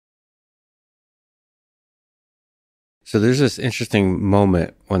So there's this interesting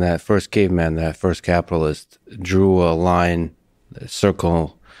moment when that first caveman, that first capitalist, drew a line, a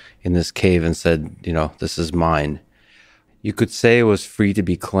circle in this cave and said, this is mine. You could say it was free to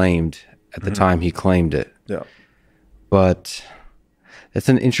be claimed at the time he claimed it. Yeah. But it's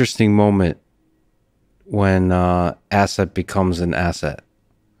an interesting moment when asset becomes an asset.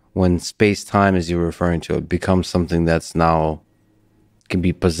 When space-time, as you're referring to it, becomes something that's now can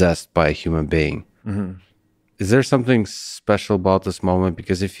be possessed by a human being. Is there something special about this moment?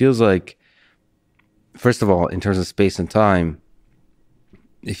 Because it feels like, first of all, in terms of space and time,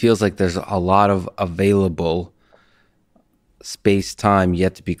 it feels like there's a lot of available space-time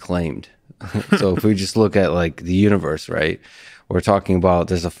yet to be claimed. So if we just look at like the universe, right? We're talking about,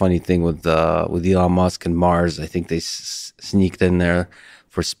 there's a funny thing with Elon Musk and Mars. I think they sneaked in there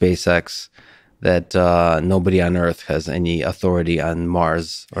for SpaceX that nobody on Earth has any authority on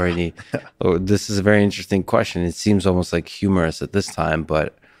Mars or any. This is a very interesting question. It seems almost like humorous at this time,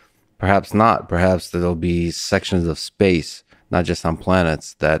 but perhaps not. Perhaps there'll be sections of space, not just on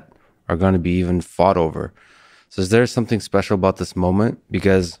planets, that are going to be even fought over. So is there something special about this moment?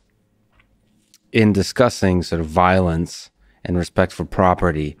 Because in discussing sort of violence and respect for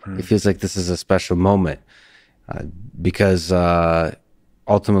property, it feels like this is a special moment because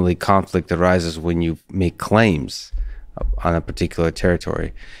ultimately conflict arises when you make claims on a particular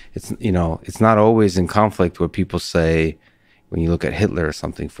territory. It's not always in conflict where people say, when you look at Hitler or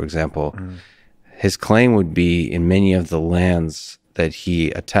something, for example, his claim would be in many of the lands that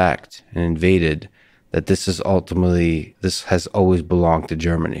he attacked and invaded that this has always belonged to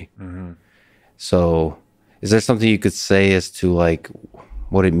Germany. So is there something you could say as to like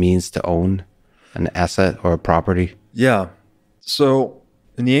what it means to own an asset or a property? Yeah. So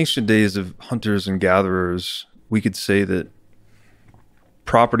in the ancient days of hunters and gatherers, we could say that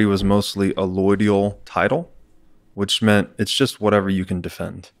property was mostly a allodial title, which meant it's just whatever you can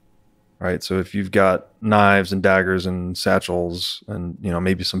defend, right? So if you've got knives and daggers and satchels and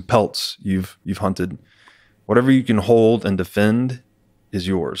maybe some pelts you've hunted, whatever you can hold and defend is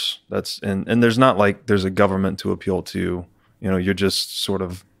yours. And there's not like there's a government to appeal to. You're just sort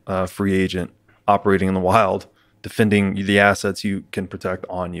of a free agent operating in the wild, defending the assets you can protect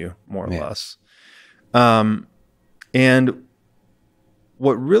on you, more or less. And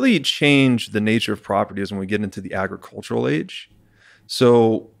what really changed the nature of property is when we get into the agricultural age.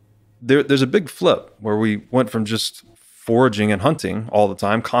 So there's a big flip where we went from just foraging and hunting all the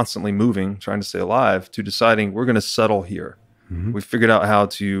time, constantly moving, trying to stay alive, to deciding we're going to settle here. We figured out how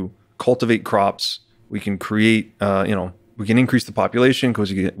to cultivate crops. We can create, we can increase the population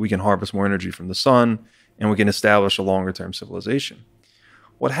because we can harvest more energy from the sun, and we can establish a longer term civilization.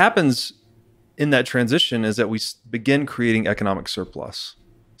 What happens in that transition is that we begin creating economic surplus.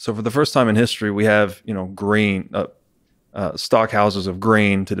 So for the first time in history, we have, grain, stock houses of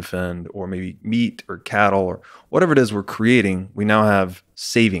grain to defend, or maybe meat or cattle or whatever it is we're creating. We now have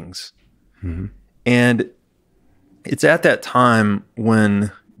savings. And it's at that time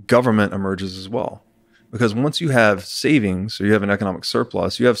when government emerges as well. Because once you have savings or you have an economic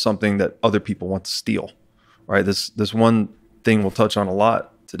surplus, you have something that other people want to steal, right? This one thing we'll touch on a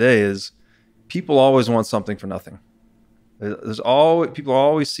lot today is people always want something for nothing. People are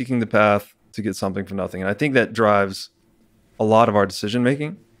always seeking the path to get something for nothing. And I think that drives a lot of our decision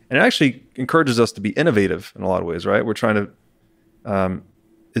making. And it actually encourages us to be innovative in a lot of ways, right? We're trying to,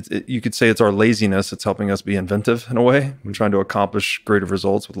 you could say it's our laziness that's helping us be inventive in a way. We're trying to accomplish greater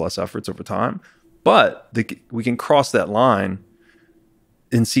results with less efforts over time. But we can cross that line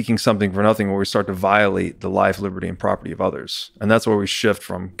in seeking something for nothing where we start to violate the life, liberty, and property of others. And that's where we shift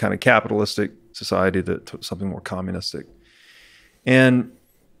from kind of capitalistic society to something more communistic. And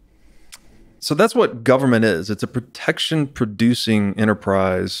so that's what government is. It's a protection-producing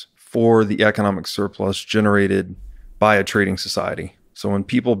enterprise for the economic surplus generated by a trading society. So when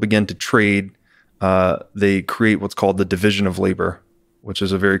people begin to trade, they create what's called the division of labor, which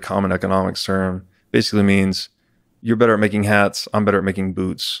is a very common economics term. Basically means you're better at making hats, I'm better at making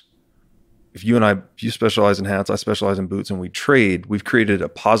boots. If you specialize in hats, I specialize in boots, and we trade, we've created a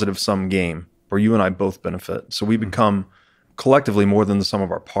positive sum game where you and I both benefit. So we become collectively more than the sum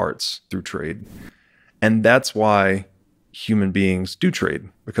of our parts through trade. And that's why human beings do trade,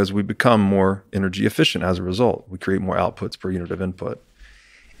 because we become more energy efficient as a result. We create more outputs per unit of input.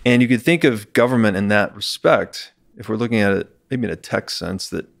 And you could think of government in that respect, if we're looking at it maybe in a tech sense,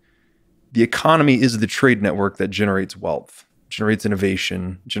 that the economy is the trade network that generates wealth, generates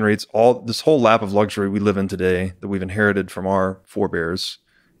innovation, generates all this whole lap of luxury we live in today that we've inherited from our forebears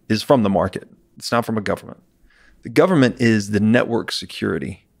is from the market. It's not from a government. The government is the network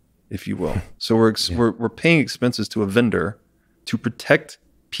security. if you will. So we're paying expenses to a vendor to protect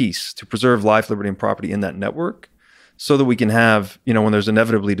peace, to preserve life, liberty, and property in that network, so that we can have, when there's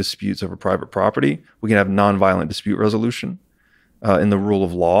inevitably disputes over private property, we can have nonviolent dispute resolution in the rule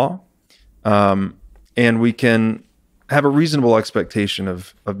of law, and we can have a reasonable expectation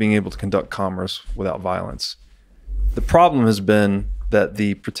of being able to conduct commerce without violence. The problem has been that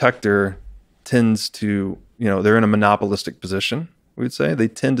the protector tends to, they're in a monopolistic position, we would say. They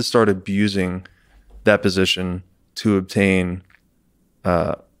tend to start abusing that position to obtain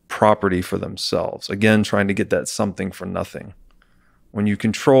property for themselves. Again, trying to get that something for nothing. When you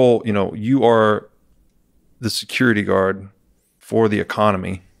control, you are the security guard for the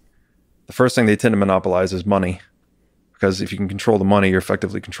economy, the first thing they tend to monopolize is money. Because if you can control the money, you're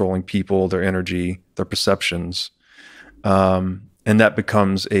effectively controlling people, their energy, their perceptions. And that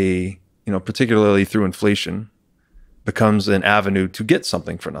becomes particularly through inflation, becomes an avenue to get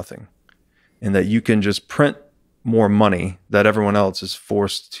something for nothing. And that you can just print more money that everyone else is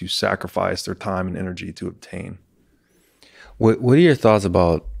forced to sacrifice their time and energy to obtain. What are your thoughts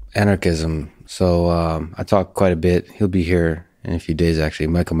about anarchism? So I talked quite a bit. He'll be here in a few days, actually,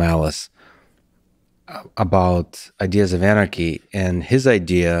 Michael Malice, about ideas of anarchy. And his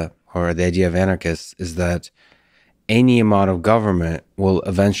idea, or the idea of anarchists, is that any amount of government will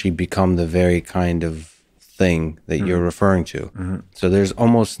eventually become the very kind of thing that you're referring to. Mm-hmm. So there's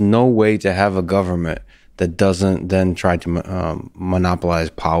almost no way to have a government that doesn't then try to monopolize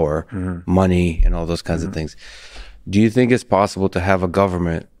power, money, and all those kinds of things. Do you think it's possible to have a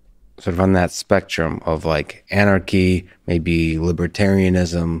government sort of on that spectrum of like anarchy, maybe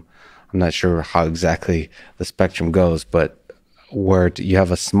libertarianism? I'm not sure how exactly the spectrum goes, but where you have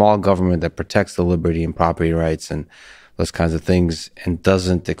a small government that protects the liberty and property rights and those kinds of things, and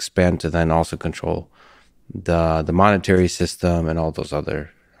doesn't expand to then also control the monetary system and all those other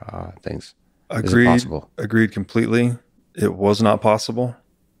things. Agreed. Is it possible? Agreed completely. It was not possible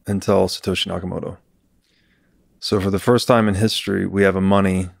until Satoshi Nakamoto. So for the first time in history, we have a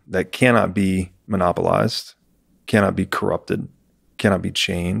money that cannot be monopolized, cannot be corrupted, cannot be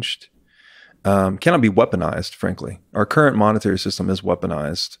changed, cannot be weaponized, frankly. Our current monetary system is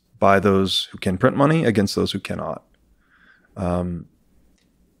weaponized by those who can print money against those who cannot. And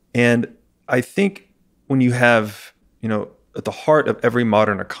I think when you have, at the heart of every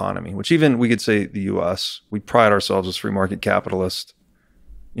modern economy, which even we could say the US, we pride ourselves as free market capitalist.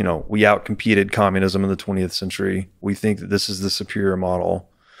 We outcompeted communism in the 20th century. We think that this is the superior model.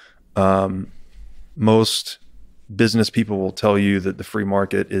 Most business people will tell you that the free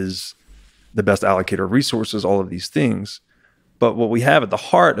market is the best allocator of resources, all of these things. But what we have at the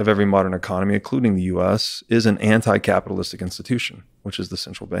heart of every modern economy, including the US, is an anti-capitalistic institution, which is the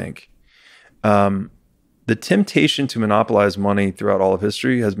central bank. The temptation to monopolize money throughout all of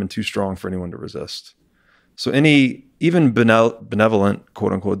history has been too strong for anyone to resist. So even benevolent,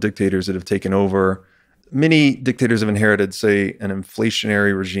 quote unquote, dictators that have taken over, many dictators have inherited, say, an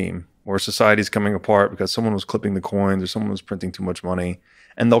inflationary regime where society is coming apart because someone was clipping the coins or someone was printing too much money,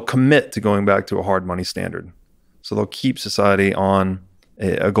 and they'll commit to going back to a hard money standard. So they'll keep society on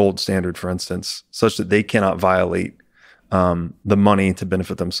a gold standard, for instance, such that they cannot violate the money to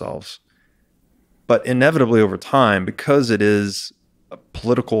benefit themselves. But inevitably over time, because it is a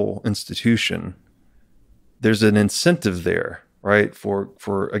political institution, there's an incentive there, right?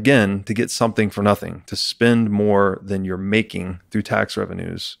 For again, to get something for nothing, to spend more than you're making through tax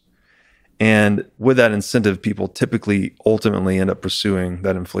revenues. And with that incentive, people typically ultimately end up pursuing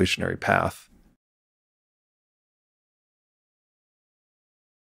that inflationary path.